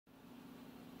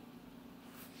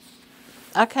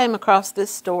I came across this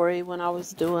story when I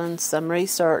was doing some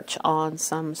research on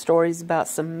some stories about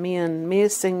some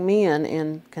missing men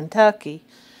in Kentucky.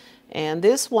 And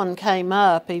this one came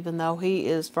up even though he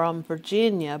is from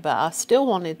Virginia, but I still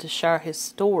wanted to share his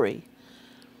story.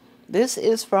 This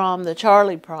is from the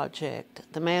Charlie Project.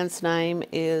 The man's name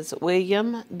is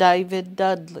William David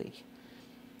Dudley.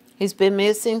 He's been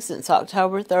missing since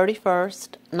October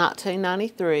 31st,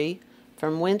 1993,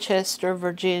 from Winchester,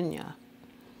 Virginia.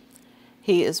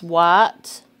 He is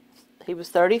white. He was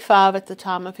 35 at the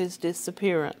time of his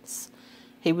disappearance.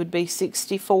 He would be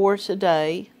 64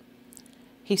 today.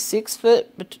 He's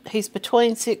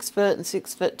between 6 foot and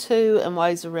 6'2" and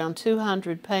weighs around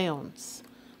 200 pounds.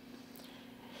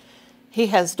 He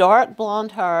has dark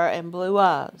blonde hair and blue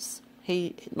eyes.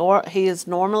 He is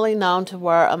normally known to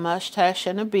wear a mustache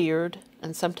and a beard,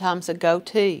 and sometimes a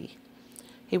goatee.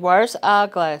 He wears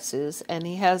eyeglasses, and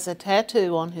he has a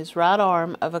tattoo on his right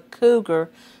arm of a cougar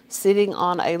sitting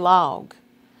on a log.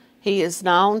 He is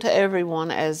known to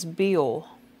everyone as Bill.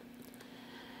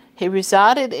 He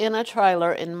resided in a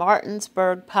trailer in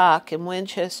Martinsburg Pike in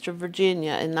Winchester,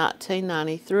 Virginia in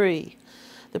 1993.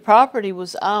 The property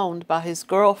was owned by his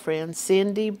girlfriend,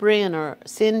 Cindy Benner's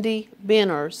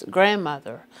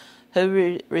grandmother,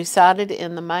 who resided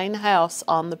in the main house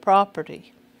on the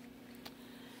property.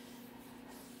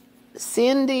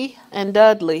 Cindy and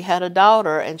Dudley had a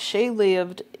daughter, and she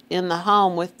lived in the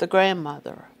home with the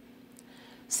grandmother.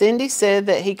 Cindy said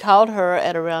that he called her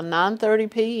at around 9:30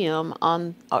 p.m.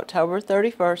 on October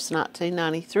 31st,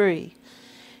 1993.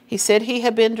 He said he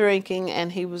had been drinking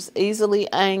and he was easily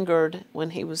angered when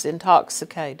he was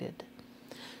intoxicated.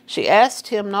 She asked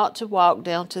him not to walk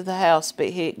down to the house, but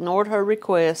he ignored her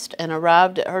request and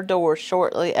arrived at her door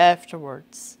shortly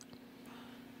afterwards.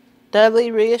 Dudley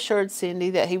reassured Cindy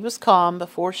that he was calm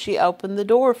before she opened the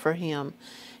door for him.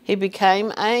 He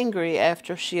became angry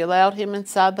after she allowed him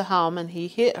inside the home, and he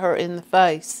hit her in the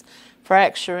face,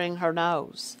 fracturing her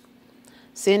nose.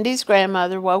 Cindy's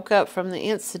grandmother woke up from the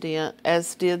incident,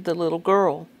 as did the little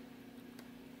girl.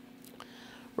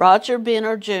 Roger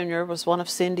Benner Jr. was one of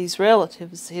Cindy's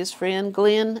relatives. His friend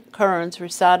Glenn Kearns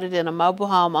resided in a mobile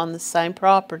home on the same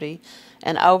property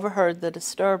and overheard the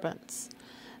disturbance.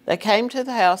 They came to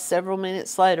the house several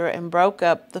minutes later and broke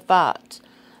up the fight.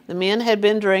 The men had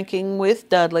been drinking with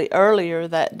Dudley earlier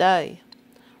that day.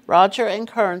 Roger and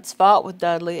Kearns fought with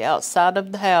Dudley outside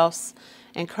of the house,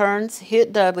 and Kearns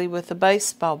hit Dudley with a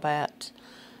baseball bat.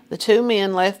 The two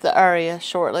men left the area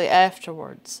shortly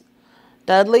afterwards.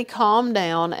 Dudley calmed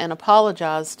down and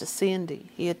apologized to Cindy.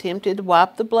 He attempted to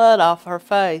wipe the blood off her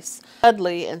face.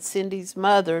 Dudley and Cindy's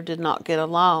mother did not get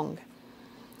along,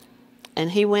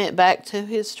 and he went back to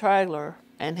his trailer,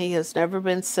 and he has never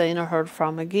been seen or heard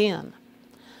from again.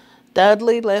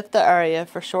 Dudley left the area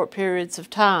for short periods of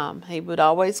time. He would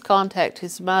always contact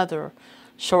his mother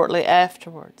shortly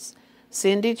afterwards.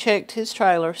 Cindy checked his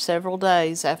trailer several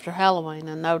days after Halloween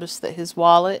and noticed that his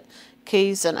wallet,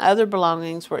 keys, and other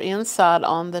belongings were inside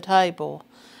on the table.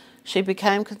 She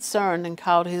became concerned and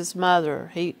called his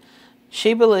mother.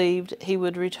 She believed he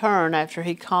would return after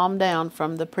he calmed down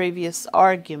from the previous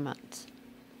argument.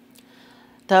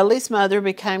 Dudley's mother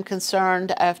became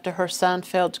concerned after her son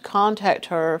failed to contact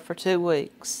her for 2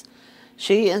 weeks.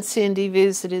 She and Cindy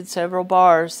visited several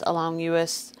bars along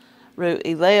U.S. Route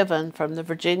 11 from the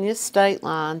Virginia state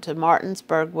line to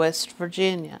Martinsburg, West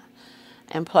Virginia,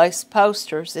 and placed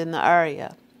posters in the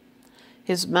area.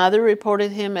 His mother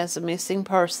reported him as a missing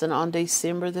person on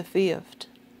December the 5th.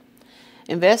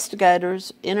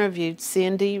 Investigators interviewed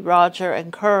Cindy, Roger,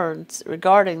 and Kearns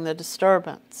regarding the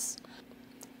disturbance.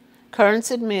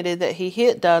 Kearns admitted that he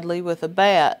hit Dudley with a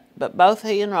bat, but both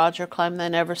he and Roger claimed they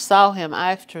never saw him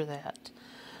after that.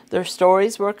 Their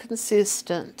stories were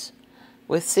consistent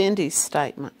with Cindy's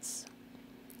statements.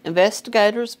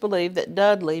 Investigators believe that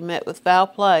Dudley met with foul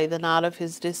play the night of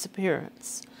his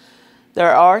disappearance.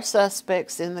 There are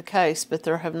suspects in the case, but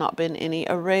there have not been any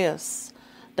arrests.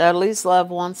 Dudley's loved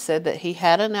ones said that he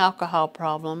had an alcohol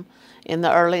problem in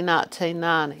the early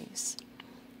 1990s,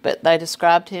 but they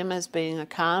described him as being a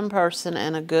kind person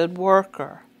and a good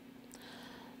worker.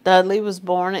 Dudley was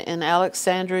born in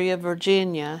Alexandria,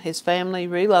 Virginia. His family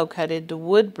relocated to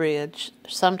Woodbridge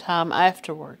sometime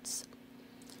afterwards.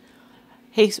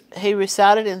 He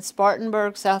resided in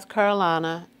Spartanburg, South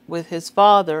Carolina, with his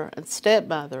father and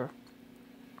stepmother.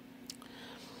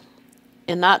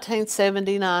 In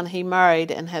 1979, he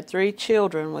married and had 3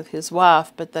 children with his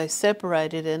wife, but they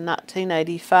separated in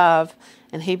 1985,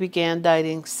 and he began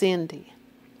dating Cindy.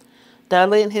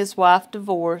 Dudley and his wife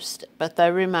divorced, but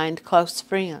they remained close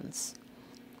friends.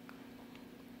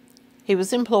 He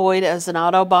was employed as an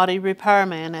auto body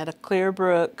repairman at a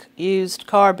Clearbrook used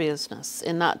car business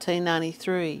in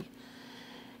 1993.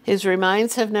 His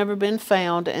remains have never been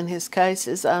found, and his case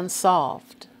is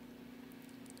unsolved.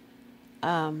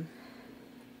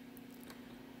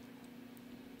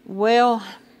 Well,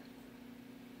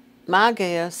 my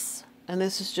guess, and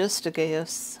this is just a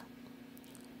guess,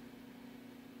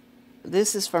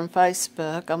 this is from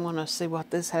Facebook. I'm going to see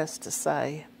what this has to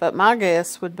say. But my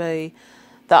guess would be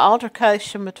the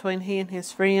altercation between he and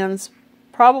his friends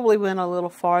probably went a little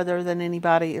farther than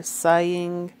anybody is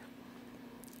saying.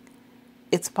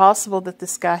 It's possible that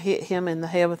this guy hit him in the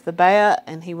head with the bat,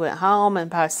 and he went home and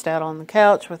passed out on the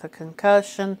couch with a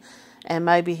concussion, and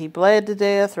maybe he bled to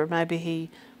death, or maybe he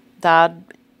died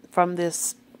from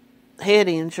this head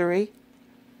injury.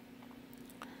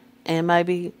 And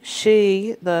maybe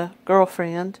she, the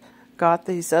girlfriend, got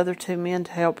these other two men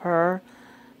to help her.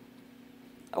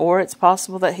 Or it's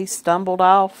possible that he stumbled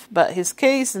off, but his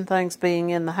keys and things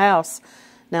being in the house.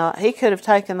 Now, he could have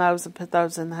taken those and put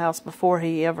those in the house before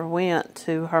he ever went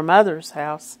to her mother's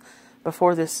house,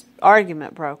 before this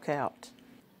argument broke out.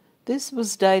 This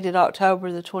was dated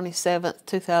October the 27th,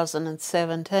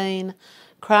 2017.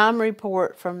 Crime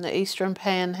report from the Eastern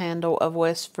Panhandle of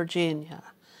West Virginia.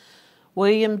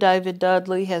 William David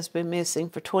Dudley has been missing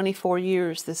for 24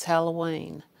 years this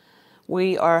Halloween.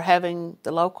 We are having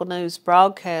the local news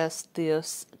broadcast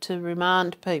this to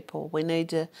remind people. We need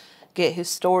to get his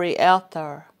story out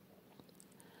there.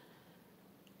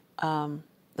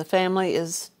 The family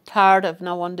is tired of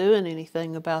no one doing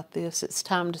anything about this. It's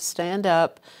time to stand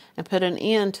up and put an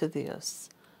end to this.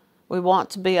 We want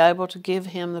to be able to give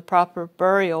him the proper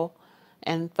burial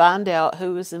and find out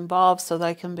who is involved so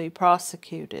they can be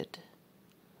prosecuted.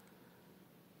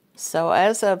 So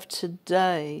as of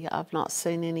today, I've not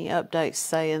seen any updates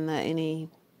saying that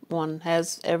anyone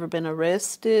has ever been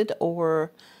arrested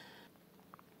or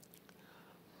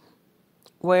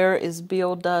where is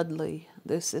Bill Dudley.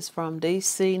 This is from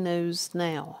DC News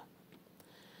Now.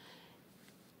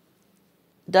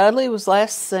 Dudley was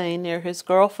last seen near his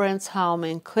girlfriend's home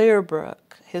in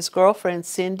Clearbrook. His girlfriend,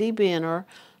 Cindy Benner,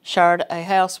 shared a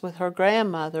house with her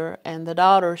grandmother and the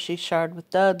daughter she shared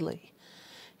with Dudley.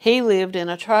 He lived in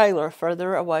a trailer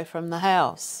further away from the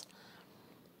house.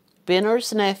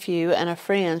 Benner's nephew and a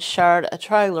friend shared a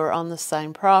trailer on the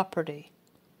same property.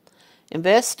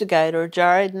 Investigator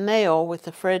Jared Nail with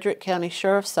the Frederick County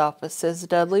Sheriff's Office says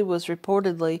Dudley was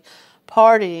reportedly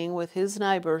partying with his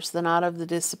neighbors the night of the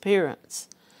disappearance.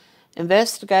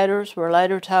 Investigators were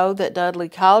later told that Dudley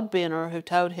called Benner, who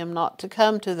told him not to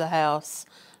come to the house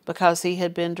because he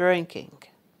had been drinking.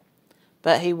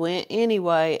 But he went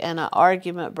anyway, and an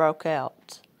argument broke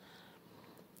out.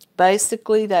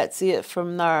 Basically, that's it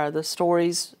from there. The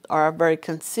stories are very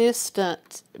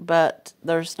consistent, but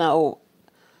there's no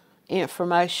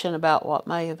information about what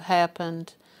may have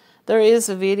happened. There is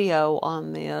a video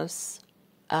on this.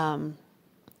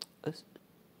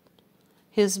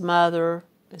 His mother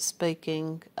is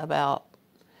speaking about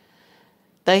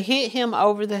they hit him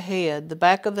over the head, the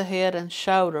back of the head and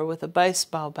shoulder with a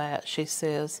baseball bat, she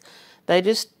says.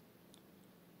 They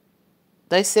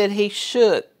said he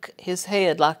shook his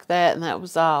head like that, and that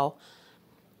was all.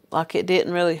 Like it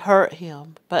didn't really hurt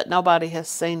him, but nobody has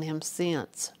seen him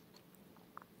since.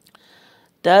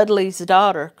 Dudley's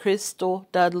daughter, Crystal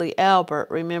Dudley Albert,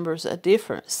 remembers a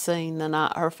different scene the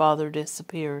night her father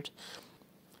disappeared.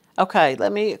 Okay,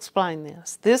 let me explain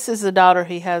this. This is the daughter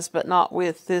he has, but not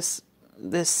with this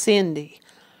Cindy.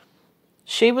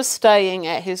 She was staying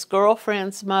at his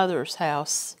girlfriend's mother's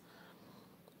house.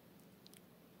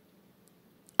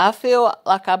 I feel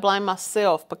like I blame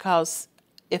myself because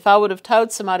if I would have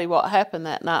told somebody what happened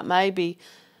that night, maybe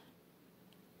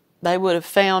they would have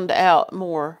found out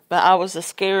more. But I was a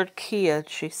scared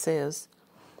kid, she says.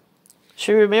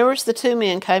 She remembers the two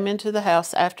men came into the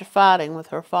house after fighting with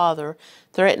her father,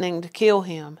 threatening to kill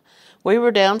him. We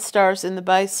were downstairs in the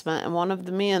basement, and one of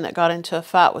the men that got into a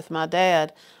fight with my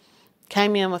dad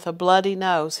came in with a bloody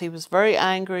nose. He was very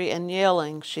angry and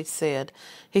yelling, she said.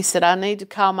 He said, I need to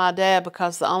call my dad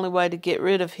because the only way to get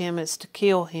rid of him is to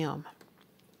kill him.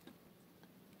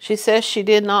 She says she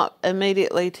did not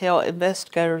immediately tell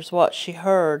investigators what she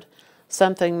heard,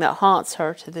 something that haunts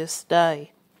her to this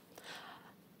day.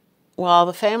 While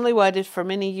the family waited for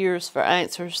many years for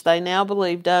answers, they now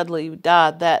believe Dudley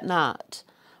died that night.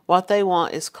 What they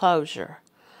want is closure.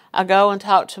 I go and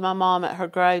talk to my mom at her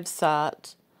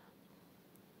gravesite,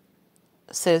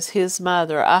 says his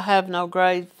mother. I have no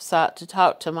gravesite to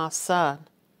talk to my son.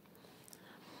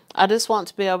 I just want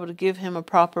to be able to give him a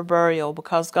proper burial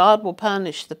because God will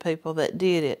punish the people that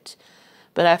did it.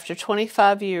 But after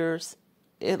 25 years,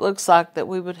 it looks like that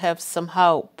we would have some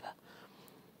hope.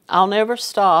 I'll never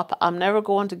stop. I'm never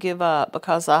going to give up,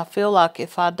 because I feel like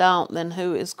if I don't, then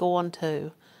who is going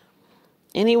to?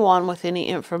 Anyone with any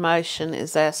information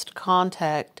is asked to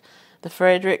contact the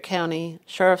Frederick County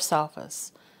Sheriff's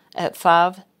Office at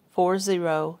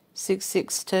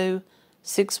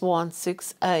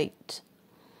 540-662-6168.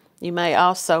 You may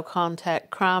also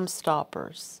contact Crime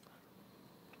Stoppers.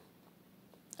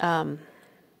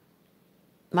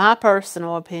 My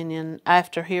personal opinion,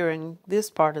 after hearing this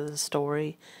part of the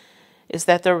story, is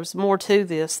that there was more to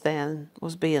this than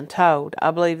was being told.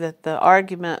 I believe that the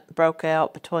argument broke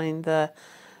out between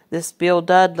this Bill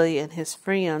Dudley and his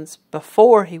friends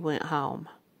before he went home.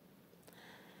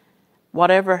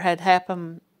 Whatever had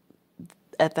happened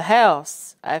at the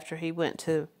house after he went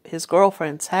to his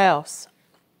girlfriend's house,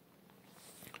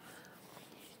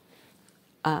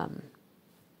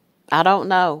 I don't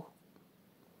know.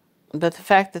 But the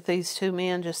fact that these two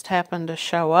men just happened to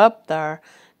show up there,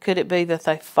 could it be that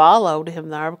they followed him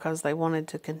there because they wanted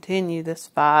to continue this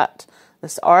fight,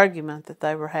 this argument that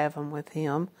they were having with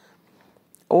him?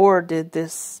 Or did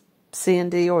this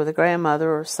Cindy or the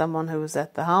grandmother or someone who was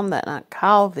at the home that night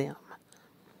call them?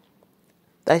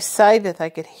 They say that they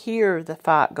could hear the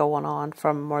fight going on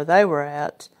from where they were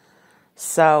at,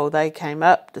 so they came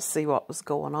up to see what was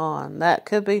going on. That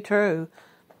could be true.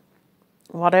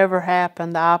 Whatever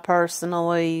happened, this is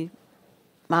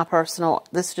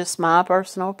just my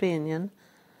personal opinion.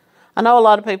 I know a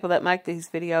lot of people that make these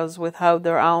videos withhold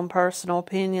their own personal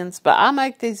opinions, but I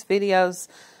make these videos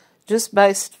just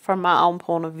based from my own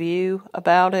point of view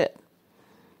about it.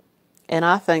 And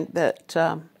I think that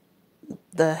the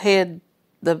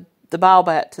ball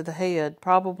bat to the head,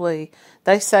 probably,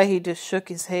 they say he just shook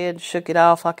his head, shook it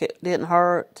off like it didn't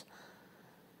hurt.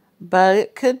 But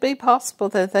it could be possible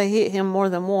that they hit him more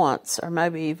than once, or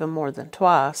maybe even more than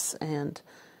twice. And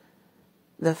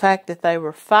the fact that they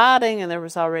were fighting and there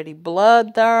was already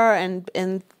blood there, and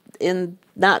in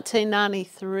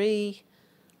 1993,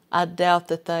 I doubt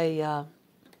that they,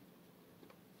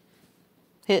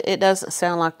 it doesn't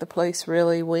sound like the police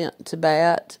really went to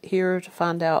bat here to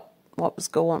find out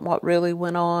what really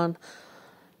went on.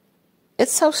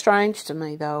 It's so strange to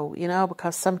me, though,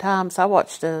 because sometimes I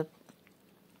watched an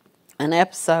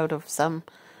episode of some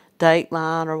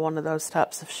Dateline or one of those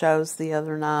types of shows the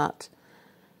other night.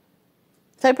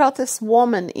 They brought this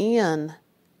woman in,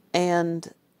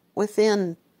 and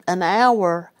within an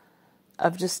hour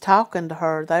of just talking to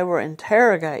her, they were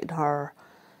interrogating her.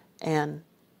 And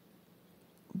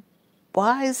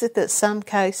why is it that some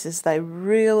cases they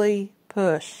really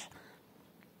push,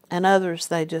 and others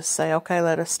they just say, okay,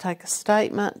 let us take a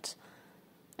statement,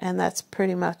 and that's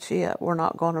pretty much it. We're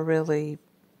not going to really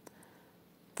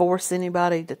force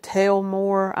anybody to tell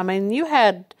more. I mean, you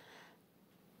had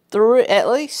at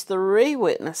least three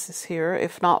witnesses here,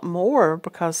 if not more,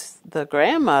 because the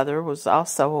grandmother was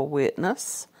also a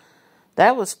witness.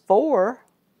 That was 4.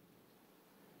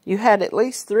 You had at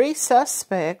least 3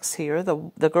 suspects here,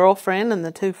 the girlfriend and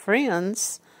the 2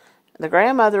 friends. The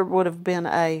grandmother would have been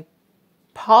a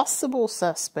possible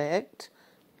suspect.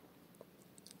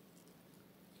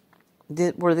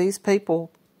 Were these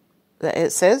people...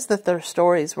 It says that their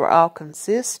stories were all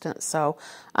consistent, so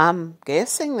I'm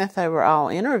guessing that they were all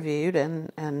interviewed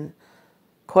and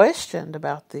questioned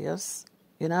about this.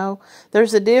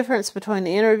 There's a difference between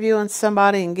interviewing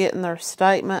somebody and getting their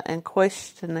statement and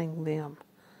questioning them.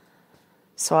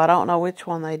 So I don't know which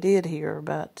one they did here,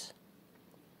 but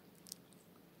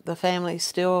the family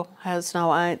still has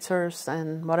no answers,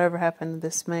 and whatever happened to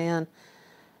this man,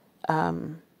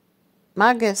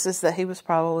 my guess is that he was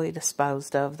probably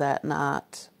disposed of that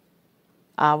night.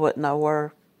 I wouldn't know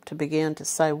where to begin to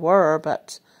say where,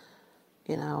 but,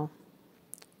 I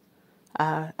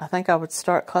think I would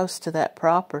start close to that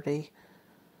property.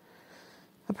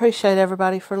 Appreciate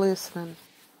everybody for listening.